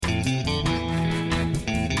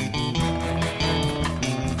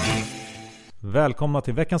Välkomna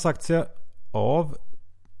till veckans aktie av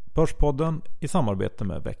Börspodden i samarbete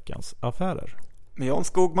med Veckans Affärer. Med Jan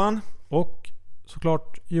Skogman. Och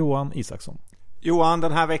såklart Johan Isaksson. Johan,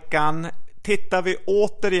 den här veckan tittar vi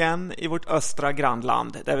återigen i vårt östra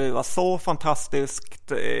grannland där vi var så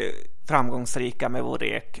fantastiskt framgångsrika med vår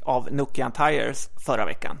rek av Nokian Tires förra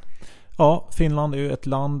veckan. Ja, Finland är ju ett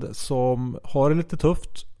land som har det lite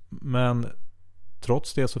tufft, men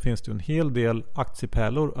trots det så finns det en hel del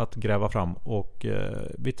aktiepärlor att gräva fram och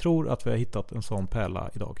vi tror att vi har hittat en sån pärla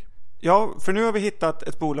idag. Ja, för nu har vi hittat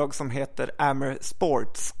ett bolag som heter Amer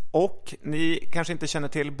Sports och ni kanske inte känner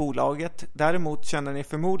till bolaget. Däremot känner ni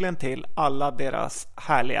förmodligen till alla deras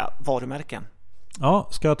härliga varumärken. Ja,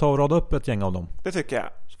 ska jag ta och rada upp ett gäng av dem? Det tycker jag.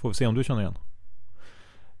 Så får vi se om du känner igen.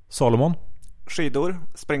 Salomon. Skidor,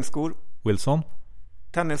 springskor. Wilson.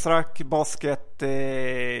 Tennisrack, basket,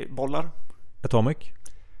 bollar. Atomic.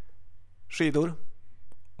 Skidor.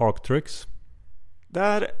 Arc'teryx.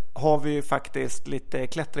 Där har vi faktiskt lite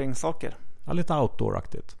klättringssaker. Ja, lite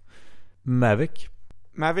outdoor-aktigt. Mavic.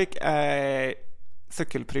 Mavic är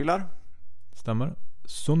cykelprylar. Stämmer.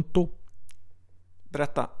 Sunto.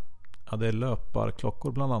 Berätta. Ja, det är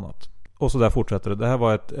löparklockor bland annat. Och så där fortsätter det. Det här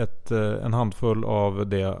var en handfull av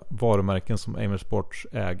de varumärken som Amer Sports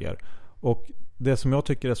äger. Och det som jag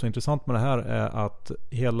tycker är så intressant med det här är att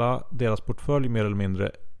hela deras portfölj mer eller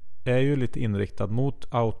mindre är ju lite inriktad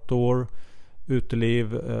mot outdoor,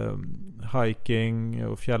 uteliv, hiking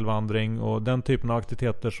och fjällvandring och den typen av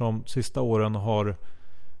aktiviteter som sista åren har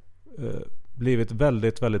blivit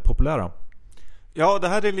väldigt, väldigt populära. Ja, det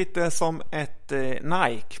här är lite som ett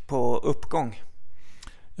Nike på uppgång.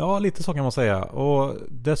 Ja, lite så kan man säga. Och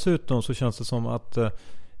dessutom så känns det som att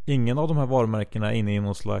ingen av de här varumärkena är inne i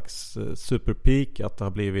någon slags superpeak, att det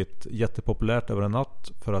har blivit jättepopulärt över en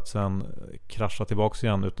natt för att sen krascha tillbaka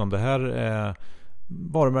igen, utan det här är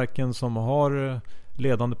varumärken som har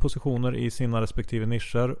ledande positioner i sina respektive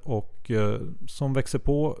nischer och som växer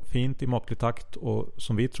på fint i måttlig takt och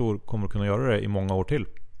som vi tror kommer att kunna göra det i många år till.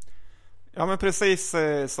 Ja, men precis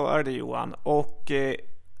så är det, Johan. Och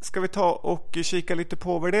ska vi ta och kika lite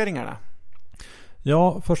på värderingarna?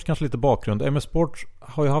 Ja, först kanske lite bakgrund. Amer Sports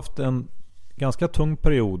har ju haft en ganska tung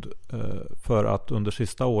period för att under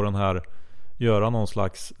sista åren här göra någon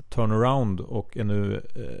slags turnaround och är nu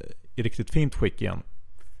i riktigt fint skick igen.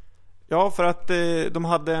 Ja, för att de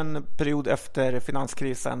hade en period efter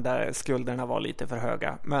finanskrisen där skulderna var lite för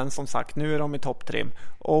höga. Men som sagt, nu är de i topptrim.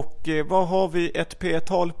 Och vad har vi ett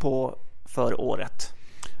P-tal på för året?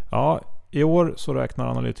 Ja, i år så räknar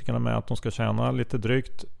analytikerna med att de ska tjäna lite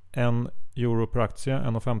drygt €1 per aktie,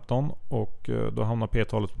 1,15, och då hamnar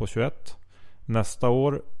P-talet på 21. Nästa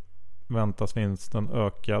år väntas vinsten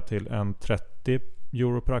öka till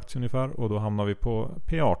 €30 per aktie ungefär och då hamnar vi på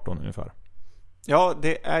P18 ungefär. Ja,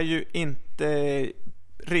 det är ju inte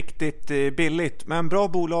riktigt billigt, men bra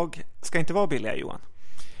bolag ska inte vara billiga, Johan.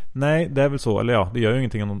 Nej, det är väl så. Eller ja, det gör ju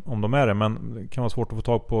ingenting om de är det, men det kan vara svårt att få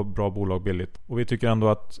tag på bra bolag billigt. Och vi tycker ändå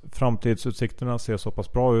att framtidsutsikterna ser så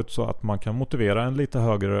pass bra ut så att man kan motivera en lite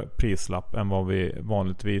högre prislapp än vad vi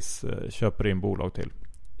vanligtvis köper in bolag till.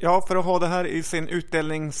 Ja, för att ha det här i sin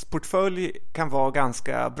utdelningsportfölj kan vara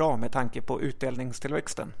ganska bra med tanke på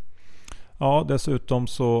utdelningstillväxten. Ja, dessutom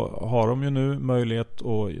så har de ju nu möjlighet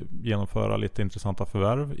att genomföra lite intressanta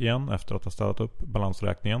förvärv igen efter att ha ställt upp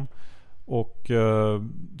balansräkningen. Och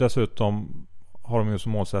dessutom har de ju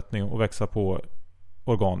som målsättning att växa på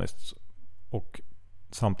organiskt och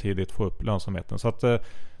samtidigt få upp lönsamheten. Så att det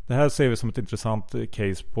här ser vi som ett intressant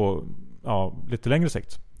case på lite längre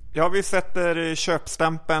sikt. Ja, vi sätter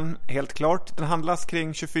köpstämpeln helt klart. Den handlas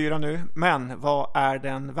kring 24 nu, men vad är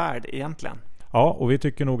den värd egentligen? Ja, och vi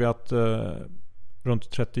tycker nog att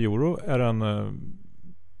runt €30 är den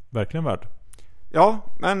verkligen värd. Ja,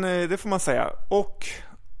 men det får man säga. Och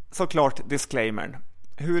såklart disclaimern.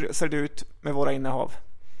 Hur ser det ut med våra innehav?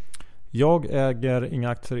 Jag äger inga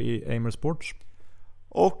aktier i Amer Sports.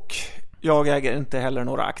 Och jag äger inte heller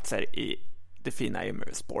några aktier i det fina Amer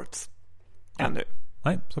Sports. Ännu.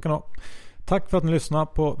 Nej, så kan det vara. Tack för att ni lyssnar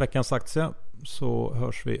på veckans aktie. Så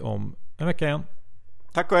hörs vi om en vecka igen.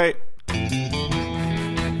 Tack och hej!